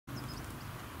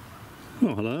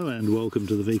Well, hello and welcome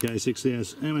to the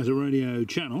VK60S amateur radio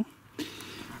channel.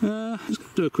 Let's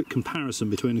do a quick comparison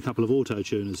between a couple of auto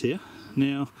tuners here.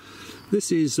 Now,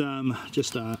 this is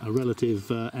just a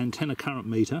relative antenna current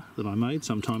meter that I made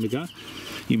some time ago.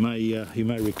 You may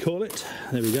recall it.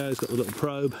 There we go. It's got the little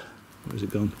probe. Where's it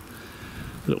gone?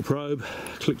 The little probe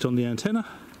clicked on the antenna,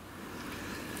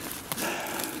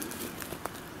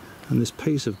 and this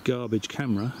piece of garbage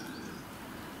camera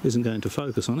isn't going to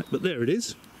focus on it, but there it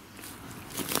is.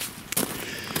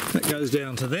 That goes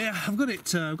down to there. I've got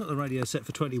the radio set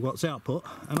for 20 watts output,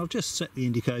 and I've just set the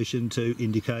indication to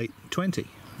indicate 20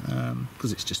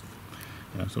 because it's just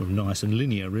sort of nice and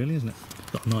linear, really, isn't it?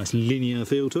 Got a nice linear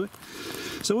feel to it.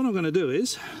 So what I'm going to do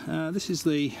is, this is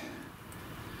the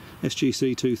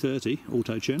SGC230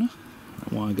 auto tuner.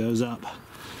 That wire goes up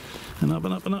and up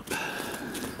and up and up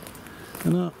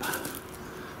and up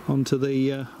onto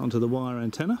the wire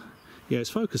antenna. Yeah, it's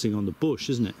focusing on the bush,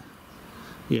 isn't it?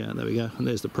 Yeah, there we go. And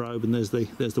there's the probe, and there's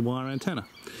the wire antenna.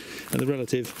 And the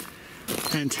relative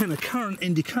antenna current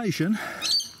indication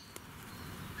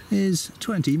is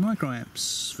 20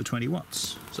 microamps for 20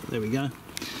 watts. So there we go.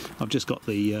 I've just got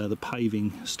the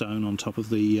paving stone on top of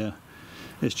the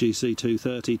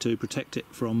SGC230 to protect it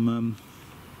from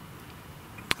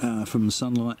the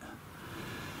sunlight.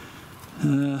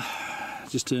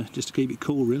 Just to keep it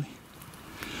cool, really.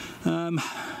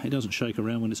 It doesn't shake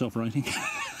around when it's operating.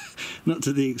 Not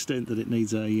to the extent that it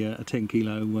needs a 10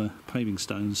 kilo paving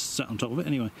stone sat on top of it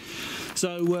anyway.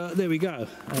 So there we go.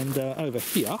 And over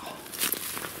here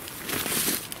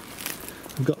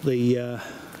I've got the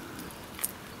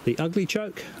ugly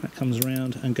choke that comes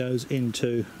around and goes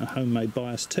into a homemade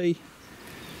bias T,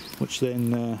 which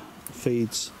then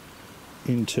feeds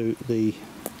into the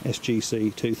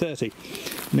SGC230.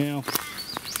 Now,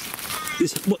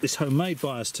 what this homemade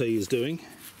bias T is doing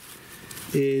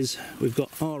is we've got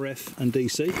RF and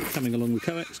DC coming along the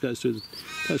coax, goes through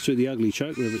the ugly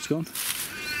choke wherever it's gone.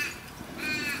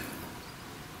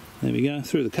 There we go,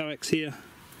 through the coax here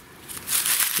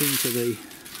into the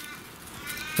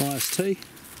bias T,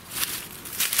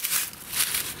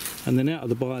 and then out of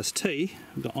the bias T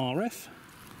we've got RF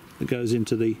that goes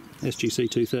into the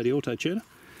SGC230 auto tuner,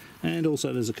 and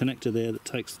also there's a connector there that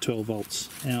takes the 12 volts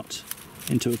out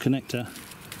into a connector.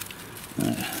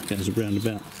 Goes around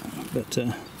about, but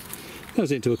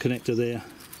goes into a connector there,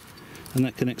 and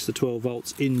that connects the 12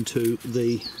 volts into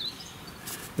the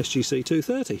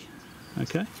SGC230.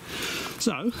 Okay,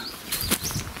 so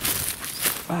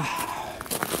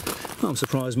I'm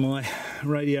surprised my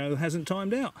radio hasn't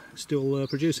timed out, still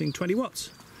producing 20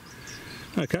 watts.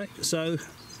 Okay, so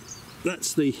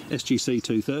that's the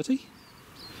SGC230.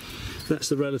 That's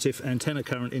the relative antenna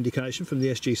current indication from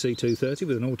the SGC230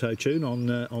 with an auto tune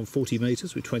on 40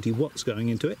 metres with 20 watts going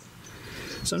into it.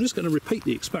 So I'm just going to repeat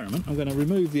the experiment. I'm going to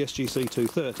remove the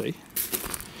SGC230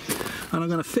 and I'm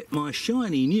going to fit my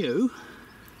shiny new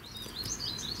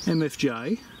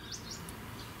MFJ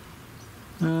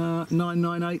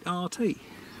 998 RT.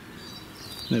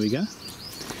 There we go.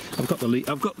 I've got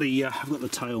the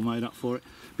tail made up for it.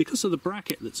 Because of the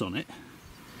bracket that's on it,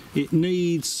 it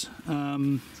needs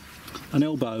an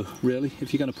elbow, really.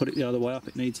 If you're going to put it the other way up,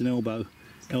 it needs an elbow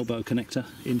connector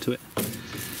into it.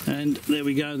 And there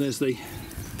we go. There's the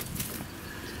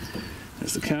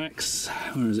coax.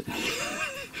 Where is it?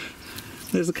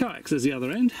 There's the coax. There's the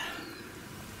other end.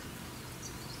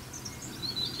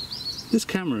 This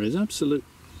camera is absolute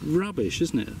rubbish,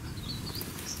 isn't it?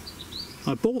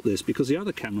 I bought this because the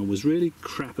other camera was really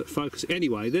crap at focusing.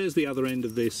 Anyway, there's the other end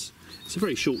of this. It's a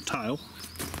very short tail.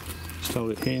 Just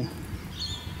hold it here.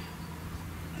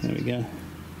 There we go,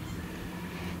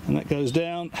 and that goes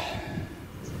down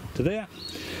to there.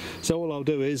 So all I'll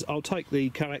do is I'll take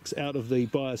the coax out of the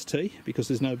bias T, because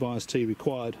there's no bias T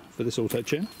required for this auto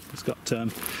tuner. It's got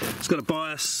a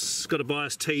bias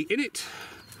T in it.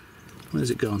 Where's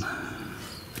it gone?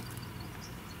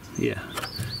 Yeah,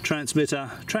 transmitter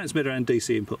and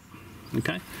DC input.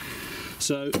 Okay,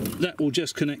 so that will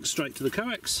just connect straight to the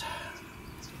coax.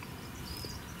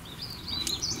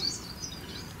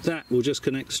 That will just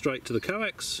connect straight to the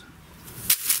coax.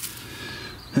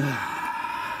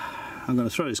 I'm going to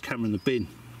throw this camera in the bin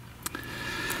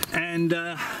and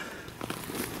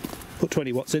put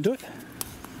 20 watts into it,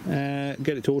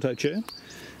 get it to auto tune,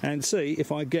 and see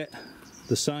if I get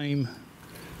the same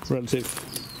relative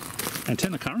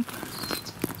antenna current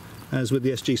as with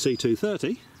the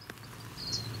SGC230,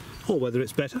 or whether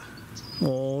it's better,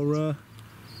 or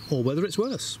whether it's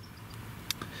worse.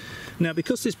 Now,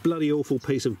 because this bloody awful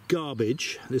piece of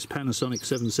garbage, this Panasonic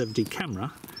 770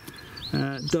 camera,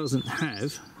 doesn't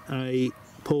have a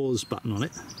pause button on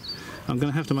it, I'm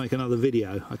going to have to make another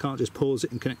video. I can't just pause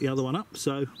it and connect the other one up,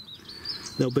 so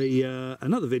there'll be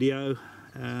another video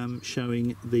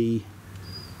showing the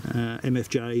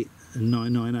MFJ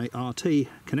 998 RT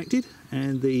connected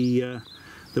and the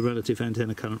relative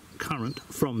antenna current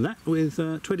from that with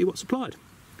 20 watts applied.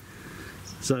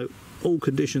 So all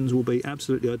conditions will be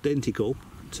absolutely identical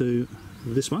to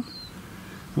this one,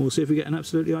 and we'll see if we get an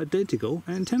absolutely identical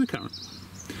antenna current.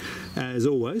 As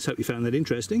always, hope you found that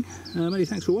interesting. Many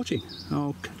thanks for watching.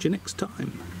 I'll catch you next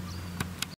time.